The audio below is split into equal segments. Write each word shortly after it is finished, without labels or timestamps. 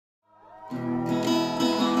Follow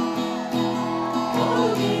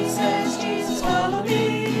me, says Jesus, follow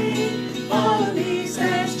me. Follow me,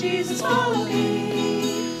 says Jesus, follow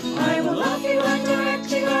me. I will love you and direct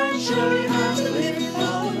you and show you how to live.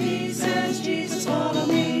 Follow me, says Jesus, follow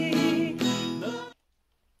me.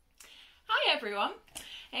 Hi everyone.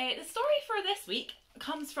 The story for this week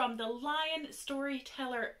comes from the Lion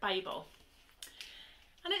Storyteller Bible.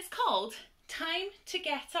 And it's called Time to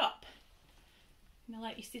Get Up. I'm going to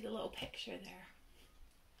let you see the little picture there.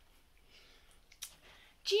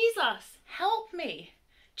 Jesus, help me.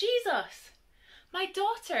 Jesus, my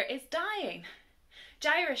daughter is dying.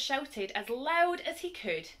 Jairus shouted as loud as he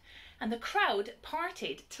could, and the crowd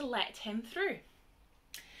parted to let him through.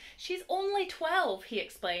 She's only 12, he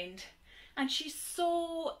explained, and she's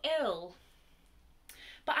so ill.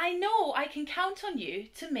 But I know I can count on you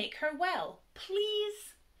to make her well.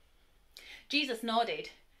 Please? Jesus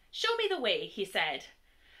nodded. Show me the way, he said.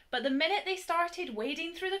 But the minute they started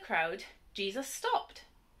wading through the crowd, Jesus stopped.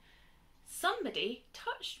 Somebody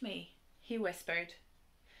touched me, he whispered.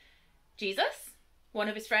 Jesus? One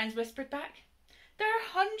of his friends whispered back. There are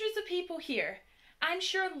hundreds of people here. I'm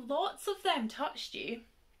sure lots of them touched you.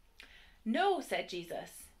 No, said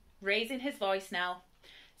Jesus, raising his voice now.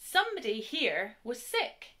 Somebody here was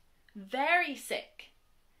sick, very sick.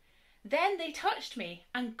 Then they touched me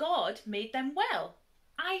and God made them well.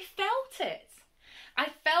 I felt it. I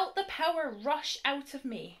felt the power rush out of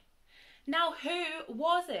me. Now who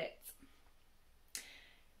was it?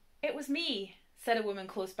 It was me, said a woman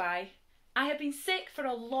close by. I have been sick for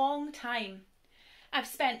a long time. I've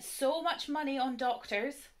spent so much money on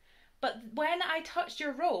doctors, but when I touched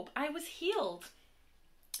your robe, I was healed.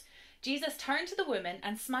 Jesus turned to the woman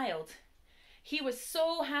and smiled. He was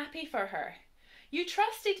so happy for her. You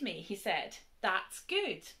trusted me, he said. That's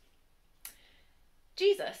good.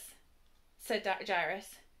 Jesus, said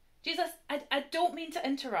Jairus. Jesus, I don't mean to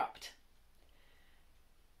interrupt.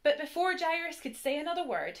 But before Jairus could say another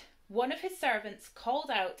word, one of his servants called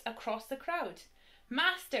out across the crowd,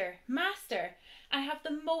 Master, Master, I have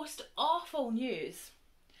the most awful news.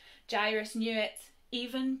 Jairus knew it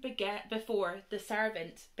even before the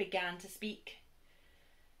servant began to speak.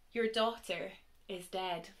 Your daughter is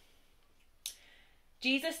dead.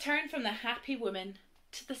 Jesus turned from the happy woman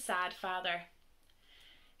to the sad father.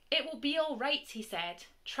 It will be all right, he said.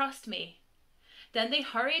 Trust me. Then they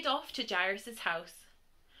hurried off to Jairus' house.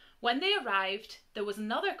 When they arrived, there was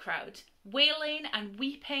another crowd, wailing and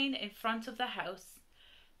weeping in front of the house.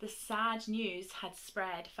 The sad news had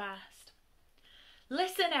spread fast.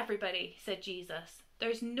 Listen, everybody, said Jesus.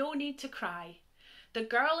 There's no need to cry. The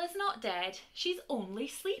girl is not dead. She's only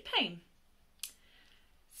sleeping.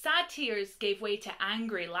 Sad tears gave way to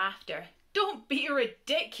angry laughter. Don't be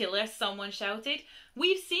ridiculous, someone shouted.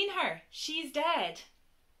 We've seen her. She's dead.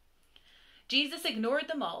 Jesus ignored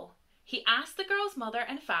them all. He asked the girl's mother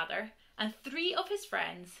and father and 3 of his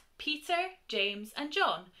friends, Peter, James and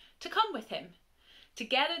John, to come with him.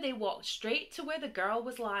 Together they walked straight to where the girl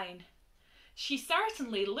was lying. She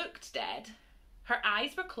certainly looked dead. Her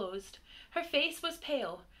eyes were closed, her face was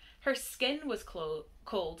pale, her skin was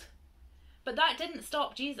cold. But that didn't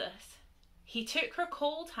stop Jesus. He took her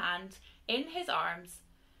cold hand in his,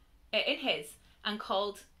 and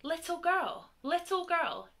called, little girl,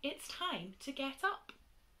 it's time to get up.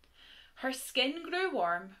 Her skin grew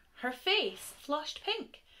warm, her face flushed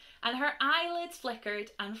pink, and her eyelids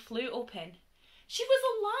flickered and flew open. She was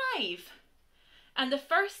alive! And the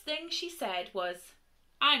first thing she said was,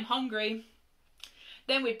 I'm hungry.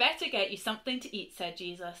 Then we'd better get you something to eat, said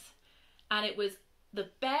Jesus. And it was the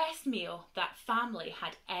best meal that family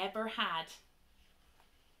had ever had.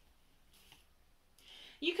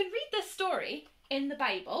 You can read this story in the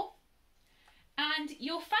Bible, and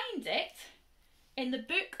you'll find it in the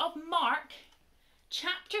book of Mark,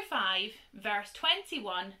 chapter 5, verse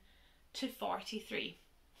 21 to 43.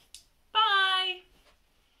 Bye!